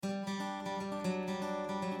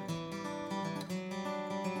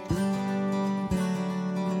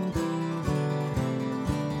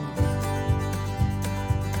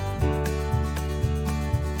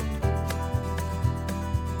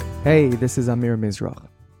Hey, this is Amir Mizrach.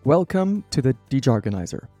 Welcome to the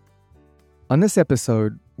DJargonizer. On this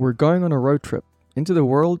episode, we're going on a road trip into the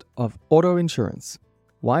world of auto insurance.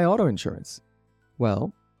 Why auto insurance?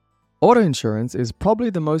 Well, auto insurance is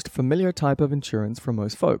probably the most familiar type of insurance for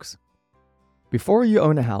most folks. Before you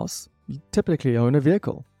own a house, you typically own a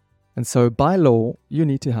vehicle, and so by law, you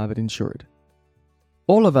need to have it insured.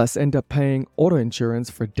 All of us end up paying auto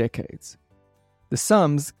insurance for decades. The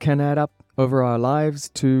sums can add up over our lives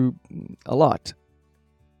to a lot.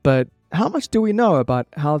 But how much do we know about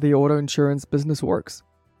how the auto insurance business works?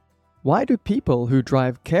 Why do people who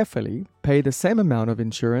drive carefully pay the same amount of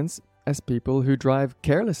insurance as people who drive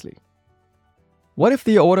carelessly? What if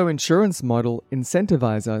the auto insurance model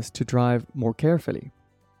incentivizes us to drive more carefully,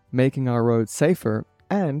 making our roads safer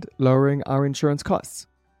and lowering our insurance costs?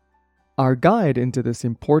 Our guide into this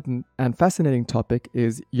important and fascinating topic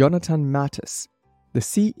is Yonatan Mattis, the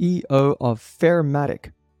CEO of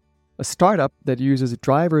Fairmatic, a startup that uses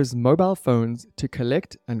drivers' mobile phones to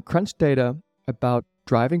collect and crunch data about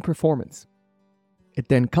driving performance. It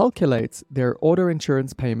then calculates their auto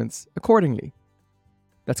insurance payments accordingly.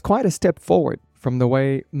 That's quite a step forward from the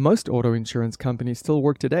way most auto insurance companies still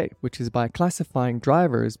work today, which is by classifying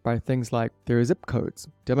drivers by things like their zip codes,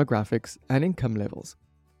 demographics, and income levels.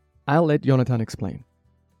 I'll let Yonatan explain.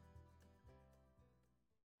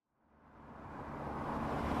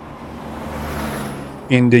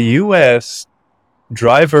 In the US,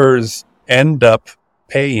 drivers end up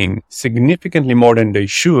paying significantly more than they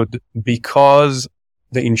should because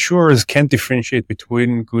the insurers can't differentiate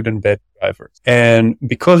between good and bad drivers. And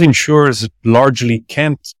because insurers largely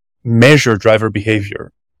can't measure driver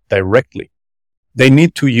behavior directly, they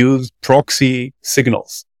need to use proxy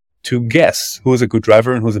signals to guess who's a good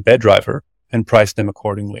driver and who's a bad driver and price them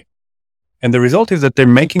accordingly. And the result is that they're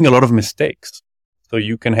making a lot of mistakes. So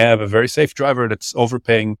you can have a very safe driver that's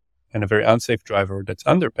overpaying and a very unsafe driver that's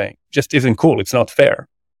underpaying. Just isn't cool. It's not fair.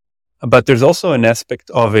 But there's also an aspect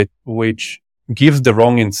of it which gives the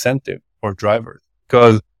wrong incentive for drivers.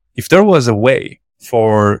 Because if there was a way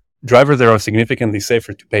for drivers that are significantly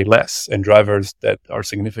safer to pay less and drivers that are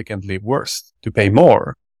significantly worse to pay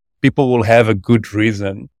more, people will have a good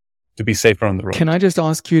reason to be safer on the road. Can I just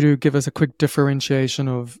ask you to give us a quick differentiation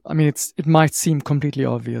of, it might seem completely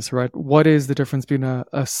obvious, right? What is the difference between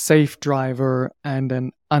a safe driver and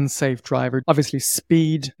an unsafe driver? Obviously,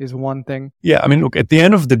 speed is one thing. Yeah, look, at the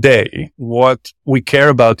end of the day, what we care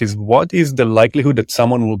about is what is the likelihood that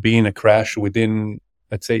someone will be in a crash within,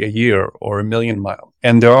 let's say, a year or a million miles.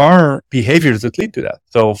 And there are behaviors that lead to that.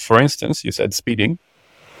 So, for instance, you said speeding,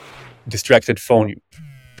 distracted phone use,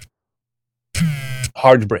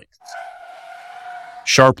 hard brakes,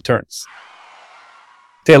 sharp turns,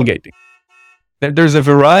 tailgating. There's a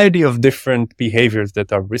variety of different behaviors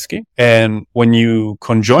that are risky. And when you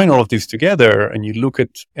conjoin all of these together and you look at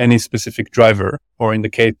any specific driver, or in the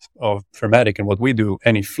case of Fairmatic and what we do,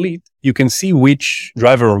 any fleet, you can see which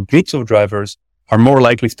driver or groups of drivers are more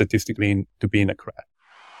likely statistically to be in a crash.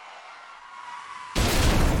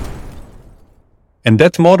 And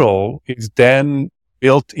that model is then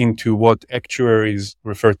built into what actuaries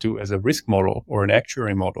refer to as a risk model or an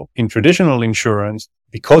actuary model. In traditional insurance,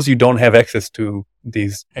 because you don't have access to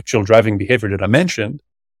these actual driving behavior that I mentioned,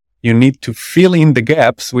 you need to fill in the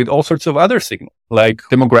gaps with all sorts of other signals, like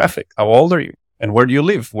demographic. How old are you? And where do you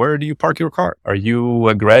live? Where do you park your car? Are you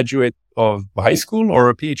a graduate of high school or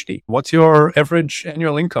a PhD? What's your average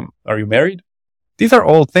annual income? Are you married? These are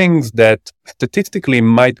all things that statistically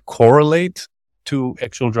might correlate to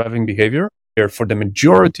actual driving behavior. For the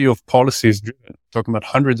majority of policies driven, talking about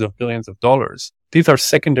hundreds of billions of dollars, these are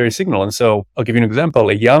secondary signal. And so I'll give you an example.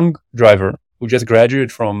 A young driver who just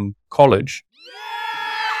graduated from college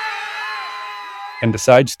and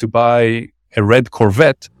decides to buy a red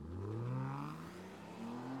Corvette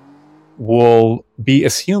will be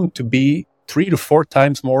assumed to be 3 to 4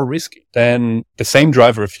 times more risky than the same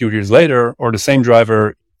driver a few years later, or the same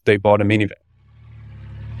driver they bought a minivan.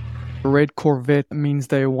 Red Corvette means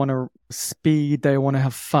they want to speed, they want to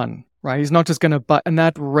have fun, right? He's not just going to buy, and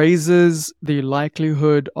that raises the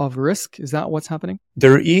likelihood of risk. Is that what's happening?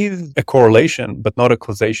 There is a correlation, but not a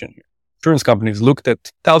causation here. Insurance companies looked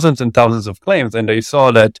at thousands and thousands of claims, and they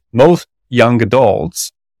saw that most young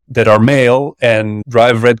adults that are male and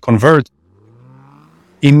drive red Convert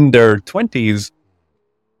in their 20s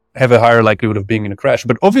have a higher likelihood of being in a crash.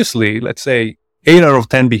 But obviously, let's say 8 out of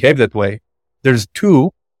 10 behave that way. There's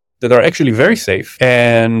 2 that are actually very safe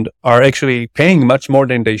and are actually paying much more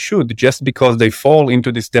than they should just because they fall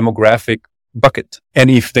into this demographic bucket.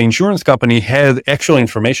 And if the insurance company had actual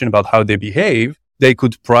information about how they behave, they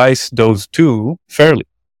could price those 2 fairly.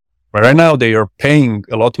 But right now, they are paying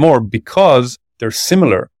a lot more because they're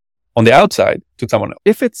similar on the outside to someone else.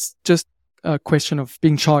 If it's just a question of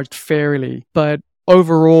being charged fairly, but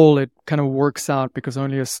overall it kind of works out because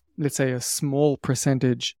only let's say a small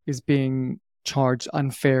percentage is being charged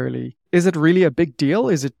unfairly, is it really a big deal?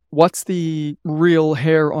 What's the real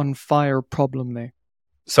hair on fire problem there?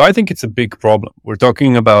 So I think it's a big problem. We're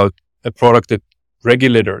talking about a product that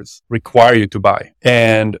regulators require you to buy.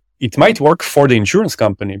 And it might work for the insurance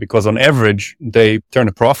company because on average, they turn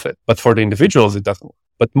a profit. But for the individuals, it doesn't work.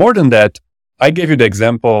 But more than that, I gave you the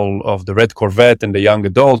example of the red Corvette and the young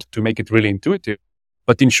adult to make it really intuitive.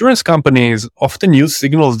 But insurance companies often use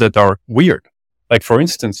signals that are weird. Like, for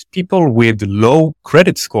instance, people with low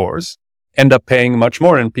credit scores end up paying much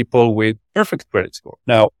more than people with perfect credit score.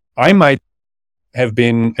 Now, I might have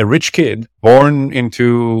been a rich kid born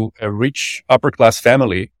into a rich upper class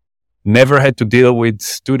family, never had to deal with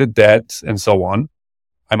student debt and so on.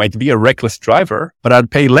 I might be a reckless driver, but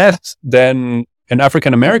I'd pay less than an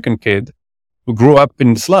African American kid who grew up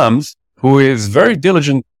in slums, who is very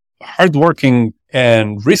diligent, hardworking,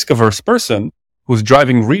 and risk-averse person who's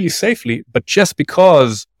driving really safely, but just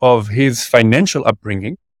because of his financial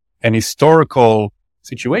upbringing and historical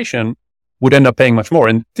situation would end up paying much more.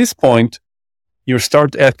 And at this point, you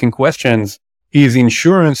start asking questions. Is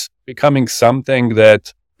insurance becoming something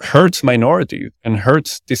that hurts minorities and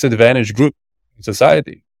hurts disadvantaged groups in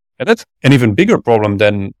society? And that's an even bigger problem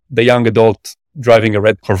than the young adult driving a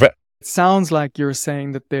red Corvette. It sounds like you're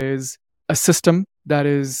saying that there's a system that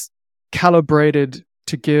is calibrated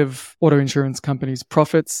to give auto insurance companies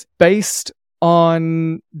profits based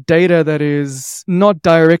on data that is not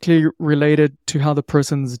directly related to how the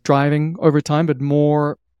person's driving over time, but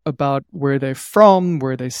more about where they're from,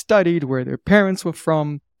 where they studied, where their parents were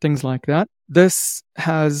from, things like that. This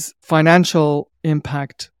has financial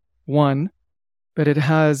impact, one, but it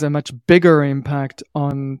has a much bigger impact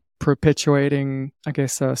on perpetuating, I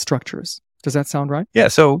guess, structures. Does that sound right? Yeah.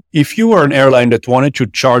 So if you were an airline that wanted to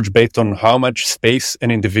charge based on how much space an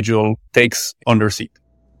individual takes on their seat.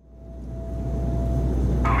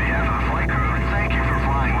 On behalf of the flight crew, thank you for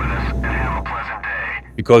flying with us and have a pleasant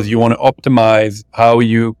day. Because you want to optimize how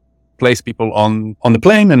you place people on the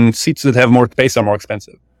plane, and seats that have more space are more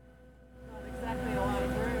expensive.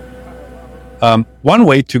 One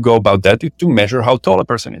way to go about that is to measure how tall a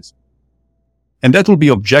person is. And that will be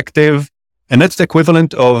objective. And that's the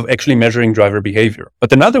equivalent of actually measuring driver behavior.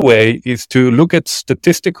 But another way is to look at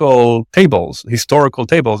statistical tables, historical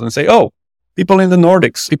tables, and say, oh, people in the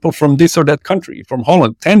Nordics, people from this or that country, from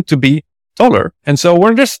Holland, tend to be taller. And so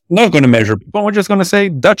we're just not going to measure people. We're just going to say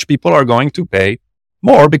Dutch people are going to pay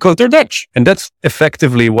more because they're Dutch. And that's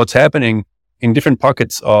effectively what's happening in different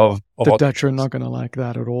pockets of the Dutch are not going to like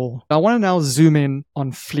that at all. I want to now zoom in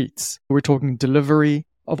on fleets. We're talking delivery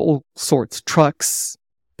of all sorts, trucks,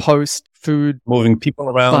 post, food, moving people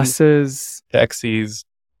around, buses, taxis,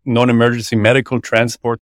 non-emergency medical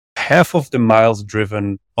transport. Half of the miles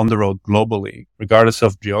driven on the road globally, regardless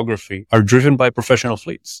of geography, are driven by professional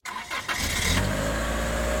fleets.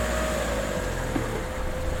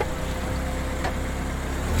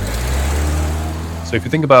 So if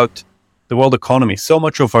you think about the world economy, so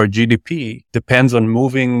much of our GDP depends on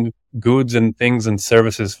moving goods and things and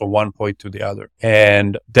services from one point to the other.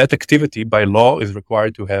 And that activity by law is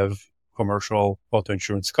required to have commercial auto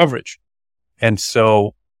insurance coverage. And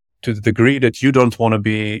so to the degree that you don't want to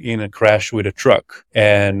be in a crash with a truck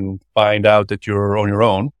and find out that you're on your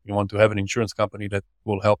own, you want to have an insurance company that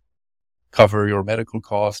will help cover your medical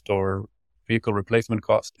cost or vehicle replacement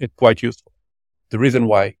cost. It's quite useful. The reason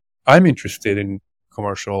why I'm interested in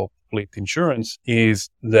commercial fleet insurance is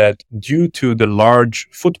that due to the large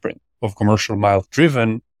footprint of commercial miles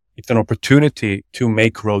driven, it's an opportunity to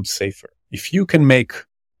make roads safer. If you can make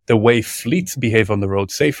the way fleets behave on the road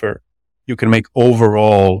safer, you can make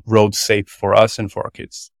overall roads safe for us and for our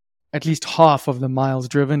kids. At least half of the miles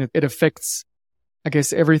driven, it affects, I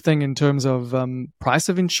guess, everything in terms of price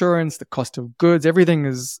of insurance, the cost of goods, everything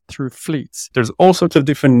is through fleets. There's all sorts of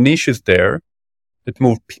different niches there that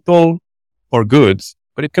move people or goods,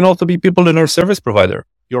 but it can also be people that are service provider,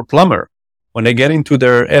 your plumber. When they get into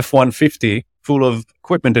their F-150 full of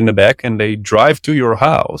equipment in the back and they drive to your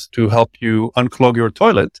house to help you unclog your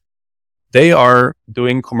toilet, they are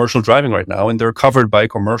doing commercial driving right now and they're covered by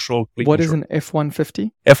commercial fleet What insurance. is an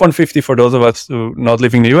F-150? F-150, for those of us who not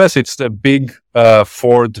living in the US, it's the big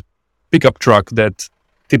Ford pickup truck that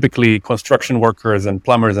typically construction workers and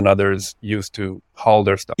plumbers and others use to haul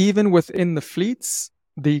their stuff. Even within the fleets,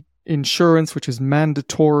 the insurance, which is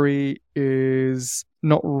mandatory, is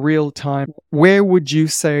not real time. Where would you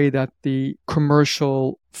say that the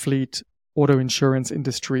commercial fleet auto insurance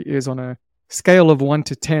industry is on a scale of 1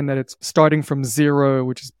 to 10, that it's starting from 0,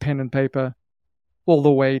 which is pen and paper, all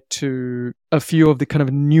the way to a few of the kind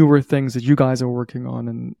of newer things that you guys are working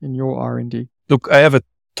on in your R&D? Look, I have a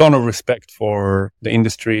ton of respect for the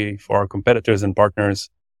industry, for our competitors and partners.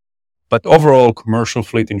 But overall, commercial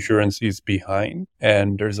fleet insurance is behind,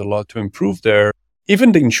 and there's a lot to improve there.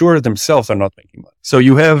 Even the insurers themselves are not making money. So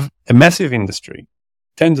you have a massive industry,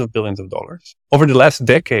 tens of billions of dollars. Over the last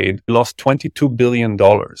decade, we lost $22 billion.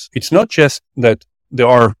 It's not just that there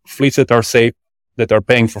are fleets that are safe, that are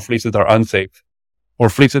paying for fleets that are unsafe, or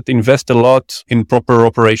fleets that invest a lot in proper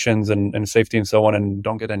operations and safety and so on and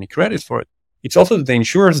don't get any credit for it. It's also that the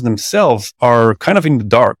insurers themselves are kind of in the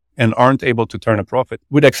dark and aren't able to turn a profit,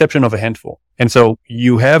 with the exception of a handful. And so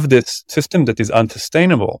you have this system that is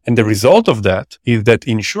unsustainable. And the result of that is that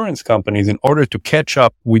insurance companies, in order to catch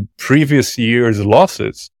up with previous year's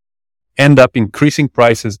losses, end up increasing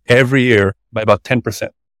prices every year by about 10%.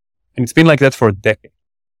 And it's been like that for a decade.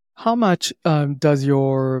 How much does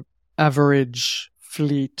your average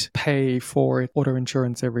fleet pay for auto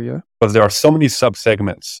insurance every year? Because there are so many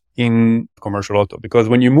sub-segments in commercial auto. Because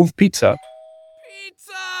when you move pizza,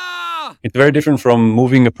 it's very different from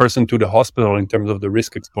moving a person to the hospital in terms of the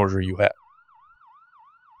risk exposure you have.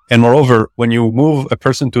 And moreover, when you move a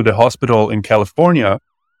person to the hospital in California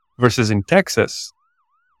versus in Texas,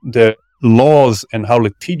 the laws and how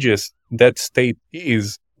litigious that state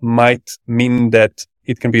is might mean that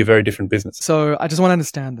it can be a very different business. So I just want to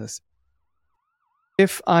understand this.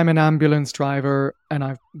 If I'm an ambulance driver and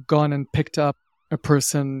I've gone and picked up a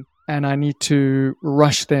person and I need to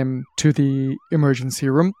rush them to the emergency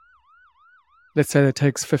room, let's say that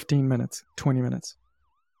takes 15 minutes, 20 minutes.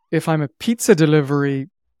 If I'm a pizza delivery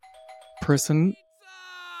person,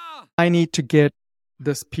 I need to get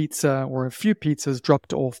this pizza or a few pizzas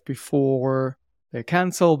dropped off before they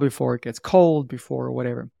cancel, before it gets cold, before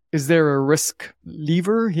whatever. Is there a risk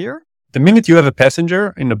lever here? The minute you have a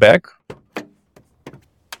passenger in the back,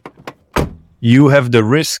 you have the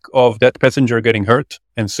risk of that passenger getting hurt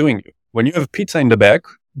and suing you. When you have pizza in the back,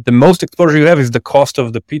 the most exposure you have is the cost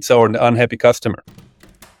of the pizza or the unhappy customer.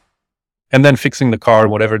 And then fixing the car,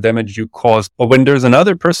 whatever damage you caused. Or when there's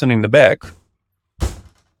another person in the back,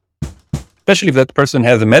 especially if that person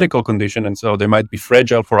has a medical condition and so they might be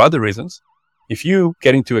fragile for other reasons, if you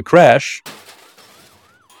get into a crash,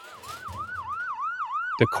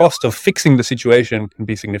 the cost of fixing the situation can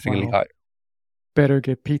be significantly higher. Better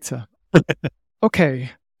get pizza.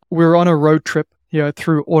 Okay, we're on a road trip here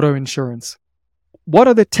through auto insurance. What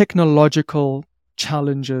are the technological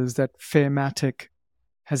challenges that Fairmatic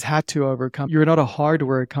has had to overcome? You're not a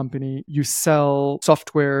hardware company. You sell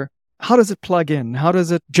software. How does it plug in? How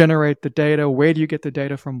does it generate the data? Where do you get the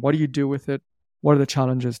data from? What do you do with it? What are the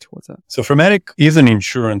challenges towards that? So Fairmatic is an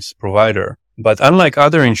insurance provider, but unlike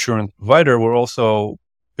other insurance providers, we're also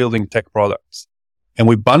building tech products. And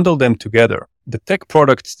we bundle them together. The tech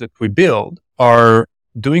products that we build are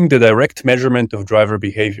doing the direct measurement of driver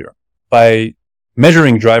behavior. By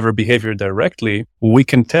measuring driver behavior directly, we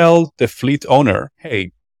can tell the fleet owner,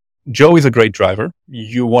 hey, Joe is a great driver.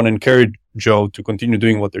 You want to encourage Joe to continue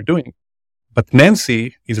doing what they're doing. But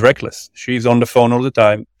Nancy is reckless. She's on the phone all the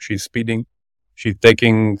time. She's speeding. She's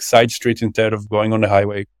taking side streets instead of going on the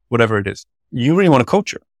highway, whatever it is. You really want to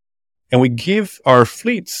coach her. And we give our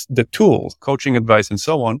fleets the tools, coaching advice and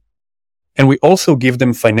so on. And we also give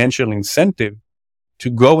them financial incentive to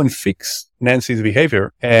go and fix Nancy's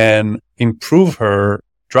behavior and improve her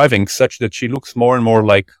driving such that she looks more and more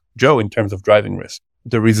like Joe in terms of driving risk.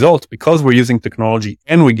 The result, because we're using technology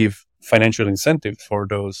and we give financial incentive for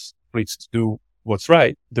those fleets to do what's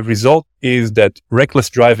right, the result is that reckless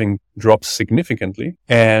driving drops significantly.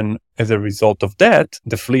 And as a result of that,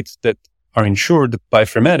 the fleets that are insured by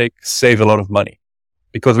Fairmatic save a lot of money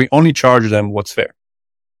because we only charge them what's fair.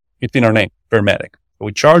 It's in our name, Fairmatic.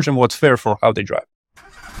 We charge them what's fair for how they drive.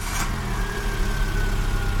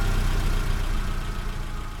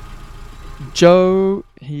 Joe,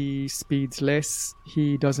 he speeds less.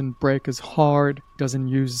 He doesn't brake as hard, doesn't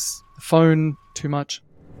use the phone too much.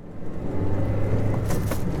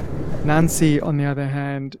 Nancy, on the other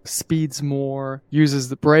hand, speeds more, uses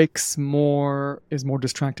the brakes more, is more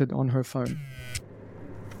distracted on her phone.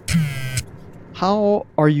 How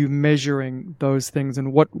are you measuring those things,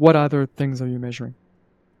 and what other things are you measuring?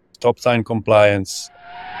 Stop sign compliance,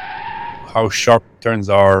 how sharp turns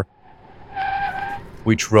are,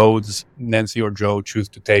 which roads Nancy or Joe choose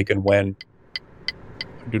to take and when,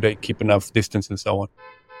 do they keep enough distance and so on.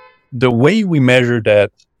 The way we measure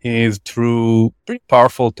that is through pretty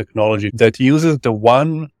powerful technology that uses the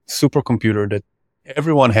one supercomputer that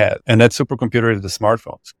everyone has, and that supercomputer is the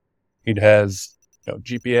smartphones. It has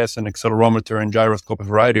GPS and accelerometer and gyroscope, a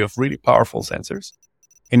variety of really powerful sensors.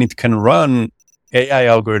 And it can run AI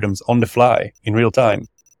algorithms on the fly in real time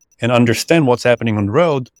and understand what's happening on the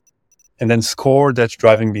road and then score that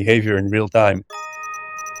driving behavior in real time.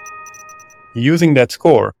 Using that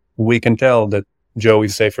score, we can tell that Joe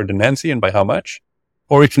is safer than Nancy and by how much.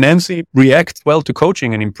 Or if Nancy reacts well to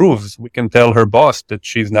coaching and improves, we can tell her boss that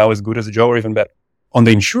she's now as good as Joe or even better. On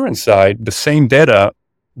the insurance side, the same data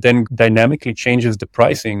then dynamically changes the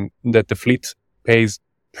pricing that the fleet pays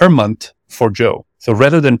per month for Joe. So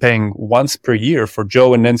rather than paying once per year for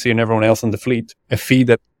Joe and Nancy and everyone else on the fleet, a fee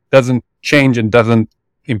that doesn't change and doesn't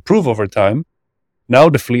improve over time, now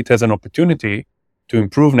the fleet has an opportunity to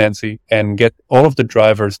improve Nancy and get all of the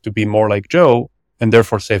drivers to be more like Joe and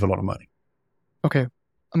therefore save a lot of money. Okay.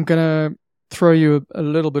 I'm going to throw you a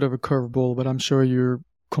little bit of a curveball, but I'm sure you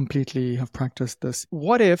completely have practiced this.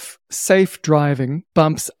 What if safe driving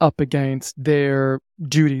bumps up against their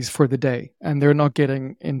duties for the day and they're not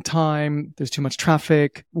getting in time, there's too much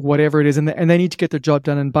traffic, whatever it is, and they need to get their job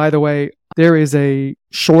done. And by the way, there is a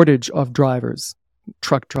shortage of drivers,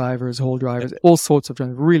 truck drivers, haul drivers, all sorts of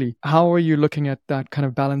drivers. Really, how are you looking at that kind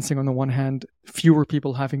of balancing on the one hand, fewer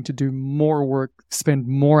people having to do more work, spend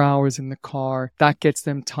more hours in the car, that gets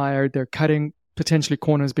them tired, they're cutting potentially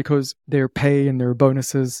corners because their pay and their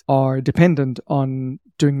bonuses are dependent on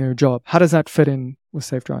doing their job. How does that fit in with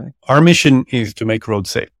safe driving? Our mission is to make roads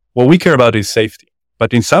safe. What we care about is safety.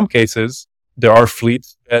 But in some cases, there are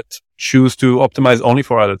fleets that choose to optimize only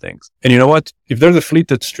for other things. And you know what? If there's a fleet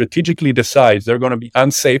that strategically decides they're going to be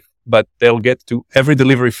unsafe, but they'll get to every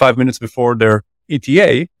delivery 5 minutes before their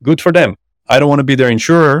ETA, good for them. I don't want to be their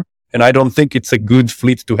insurer, and I don't think it's a good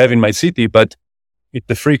fleet to have in my city, but it's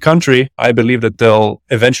a free country. I believe that they'll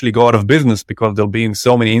eventually go out of business because they'll be in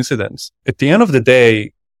so many incidents. At the end of the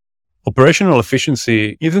day, operational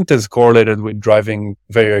efficiency isn't as correlated with driving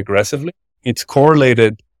very aggressively. It's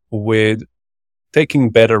correlated with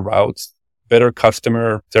taking better routes, better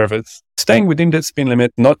customer service, staying within that speed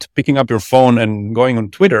limit, not picking up your phone and going on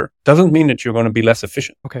Twitter doesn't mean that you're going to be less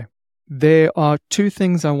efficient. Okay. There are two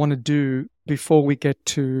things I want to do before we get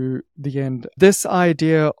to the end. This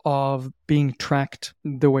idea of being tracked,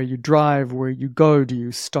 the way you drive, where you go, do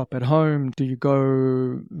you stop at home? Do you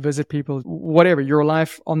go visit people? Whatever, your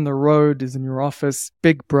life on the road is in your office,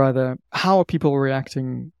 Big Brother. How are people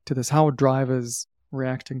reacting to this? How are drivers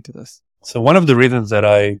reacting to this? So one of the reasons that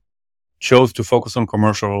I chose to focus on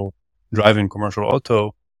commercial driving, commercial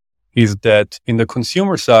auto, is that in the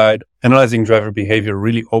consumer side, analyzing driver behavior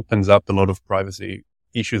really opens up a lot of privacy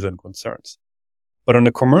issues and concerns. But on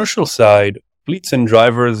the commercial side, fleets and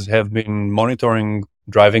drivers have been monitoring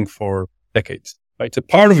driving for decades. Right? It's a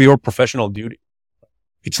part of your professional duty.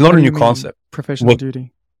 It's not a new concept. Professional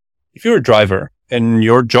duty. If you're a driver and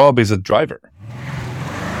your job is a driver,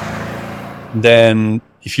 then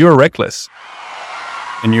if you're reckless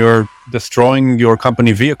and you're destroying your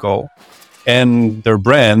company vehicle and their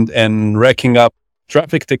brand and racking up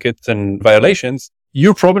traffic tickets and violations,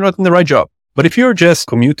 you're probably not in the right job. But if you're just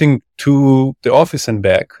commuting to the office and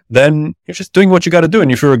back, then you're just doing what you got to do.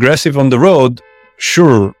 And if you're aggressive on the road,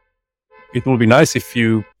 sure, it will be nice if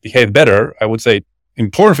you behave better. I would say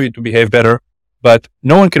important for you to behave better, but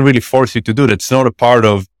no one can really force you to do that. It's not a part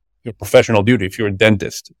of your professional duty. If you're a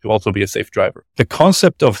dentist, to also be a safe driver. The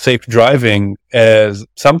concept of safe driving as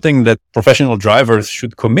something that professional drivers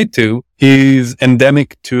should commit to is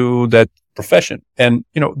endemic to that profession. And,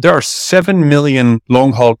 there are 7 million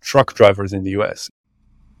long-haul truck drivers in the US.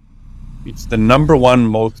 It's the number one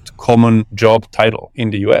most common job title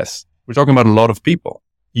in the US. We're talking about a lot of people.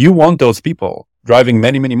 You want those people driving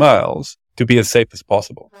many, many miles to be as safe as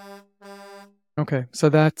possible. Okay, so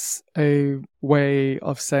that's a way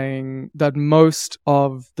of saying that most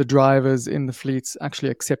of the drivers in the fleets actually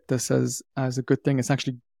accept this as a good thing. It's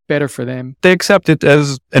actually better for them. They accept it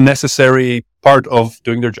as a necessary part of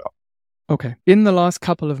doing their job. Okay. In the last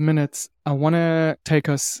couple of minutes, I want to take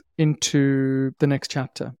us into the next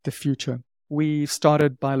chapter, the future. We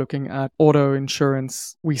started by looking at auto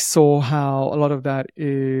insurance. We saw how a lot of that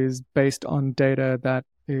is based on data that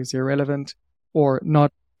is irrelevant or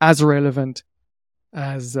not as relevant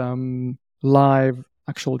as live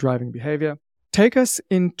actual driving behavior. Take us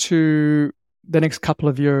into the next couple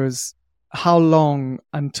of years. How long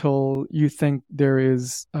until you think there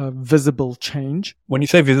is a visible change? When you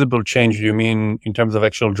say visible change, do you mean in terms of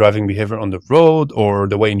actual driving behavior on the road or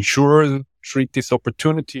the way insurers treat this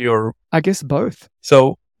opportunity, or? I guess both.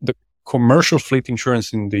 So the commercial fleet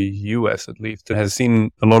insurance in the US, at least, has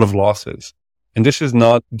seen a lot of losses. And this is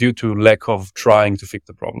not due to lack of trying to fix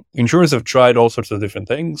the problem. Insurers have tried all sorts of different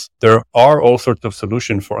things. There are all sorts of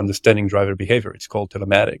solutions for understanding driver behavior. It's called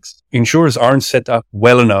telematics. Insurers aren't set up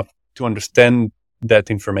well enough to understand that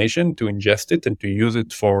information, to ingest it, and to use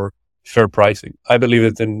it for fair pricing. I believe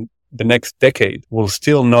that in the next decade will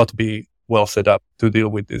still not be well set up to deal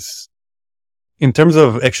with this. In terms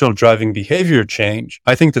of actual driving behavior change,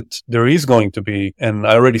 I think that there is going to be, and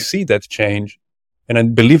I already see that change. And I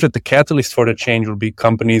believe that the catalyst for the change will be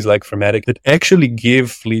companies like Fermatic that actually give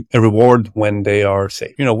fleet a reward when they are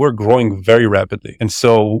safe. We're growing very rapidly. And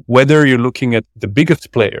so whether you're looking at the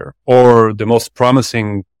biggest player or the most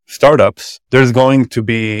promising startups, there's going to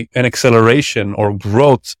be an acceleration or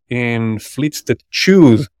growth in fleets that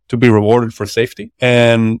choose to be rewarded for safety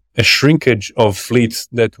and a shrinkage of fleets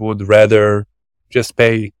that would rather just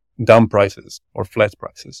pay dumb prices or flat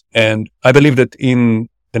prices. And I believe that in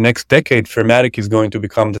the next decade, Fermatic is going to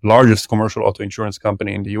become the largest commercial auto insurance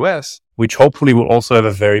company in the US, which hopefully will also have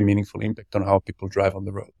a very meaningful impact on how people drive on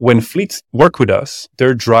the road. When fleets work with us,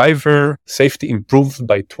 their driver safety improves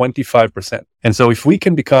by 25%. And so if we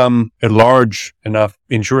can become a large enough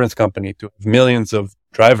insurance company to have millions of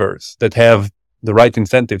drivers that have the right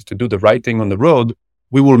incentives to do the right thing on the road,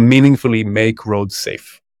 we will meaningfully make roads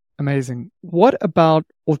safe. Amazing. What about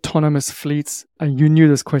autonomous fleets? You knew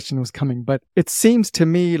this question was coming, but it seems to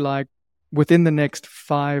me like within the next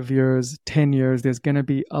 5 years, 10 years, there's going to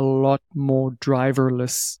be a lot more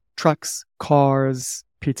driverless trucks, cars,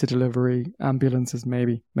 pizza delivery, ambulances,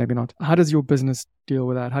 maybe not. How does your business deal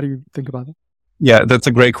with that? How do you think about it? Yeah, that's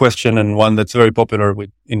a great question and one that's very popular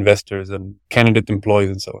with investors and candidate employees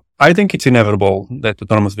and so on. I think it's inevitable that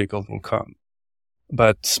autonomous vehicles will come.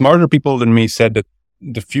 But smarter people than me said that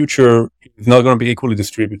the future is not going to be equally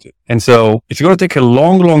distributed. And so it's going to take a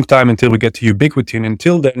long, long time until we get to ubiquity. And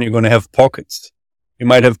until then, you're going to have pockets. You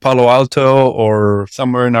might have Palo Alto or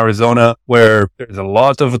somewhere in Arizona where there's a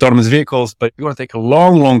lot of autonomous vehicles, but it's going to take a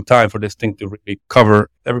long, long time for this thing to really cover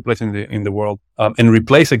every place in the world and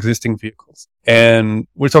replace existing vehicles. And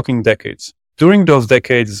we're talking decades. During those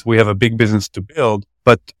decades, we have a big business to build.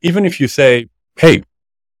 But even if you say, hey,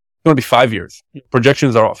 it's going to be 5 years,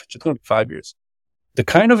 projections are off. It's just going to be 5 years. The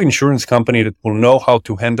kind of insurance company that will know how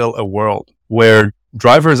to handle a world where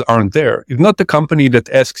drivers aren't there is not the company that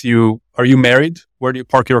asks you, are you married? Where do you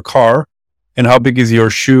park your car? And how big is your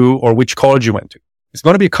shoe or which college you went to? It's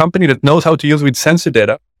going to be a company that knows how to use with sensor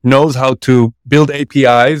data, knows how to build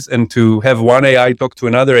APIs and to have one AI talk to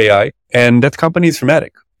another AI. And that company is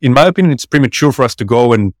Fermatic. In my opinion, it's premature for us to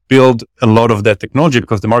go and build a lot of that technology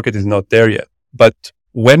because the market is not there yet. But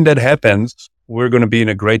when that happens, we're going to be in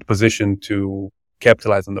a great position to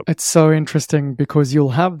capitalize on them. It's so interesting because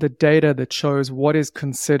you'll have the data that shows what is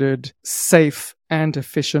considered safe and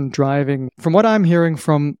efficient driving. From what I'm hearing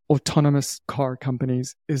from autonomous car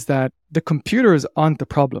companies is that the computers aren't the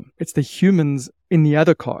problem. It's the humans in the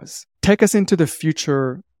other cars. Take us into the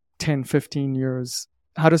future 10, 15 years.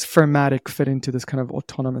 How does Fermatic fit into this kind of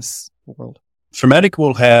autonomous world? Fermatic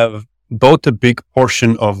will have both a big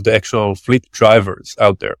portion of the actual fleet drivers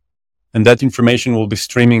out there. And that information will be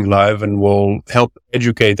streaming live and will help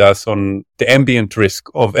educate us on the ambient risk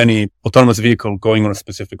of any autonomous vehicle going on a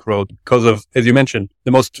specific road. Because of, as you mentioned,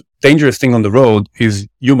 the most dangerous thing on the road is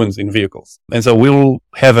humans in vehicles. And so we'll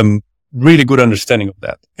have a really good understanding of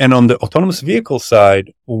that. And on the autonomous vehicle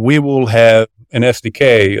side, we will have an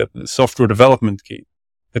SDK, a software development kit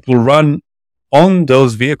that will run on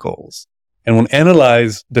those vehicles and will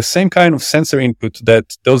analyze the same kind of sensor input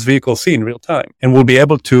that those vehicles see in real time. And we'll be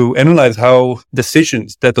able to analyze how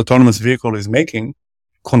decisions that autonomous vehicle is making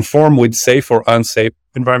conform with safe or unsafe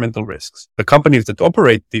environmental risks. The companies that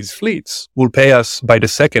operate these fleets will pay us by the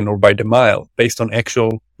second or by the mile based on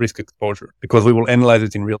actual risk exposure because we will analyze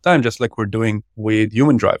it in real time, just like we're doing with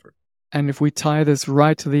human driver. And if we tie this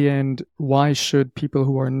right to the end, why should people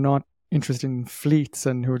who are not interested in fleets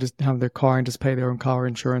and who just have their car and just pay their own car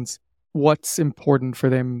insurance, what's important for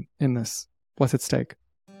them in this? What's at stake?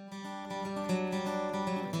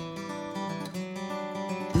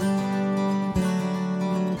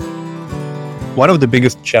 One of the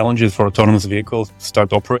biggest challenges for autonomous vehicles to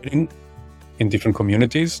start operating in different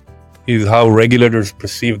communities is how regulators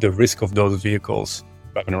perceive the risk of those vehicles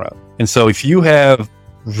driving around. And so if you have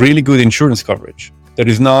really good insurance coverage that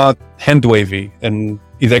is not hand-wavy and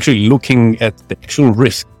is actually looking at the actual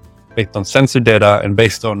risk based on sensor data and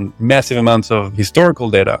based on massive amounts of historical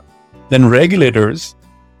data, then regulators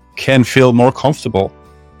can feel more comfortable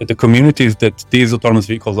that the communities that these autonomous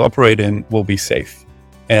vehicles operate in will be safe.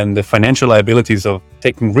 And the financial liabilities of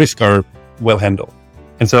taking risk are well handled.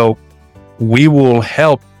 And so we will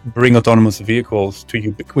help bring autonomous vehicles to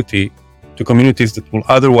ubiquity to communities that will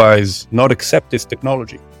otherwise not accept this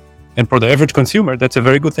technology. And for the average consumer, that's a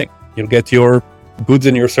very good thing. You'll get your goods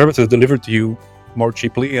and your services delivered to you more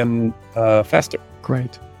cheaply and faster.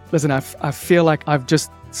 Great. Listen, I feel like I've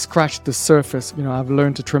just scratched the surface. I've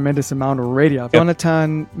learned a tremendous amount already.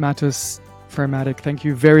 Jonathan Matus, Firmatic, thank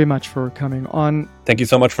you very much for coming on. Thank you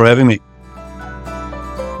so much for having me.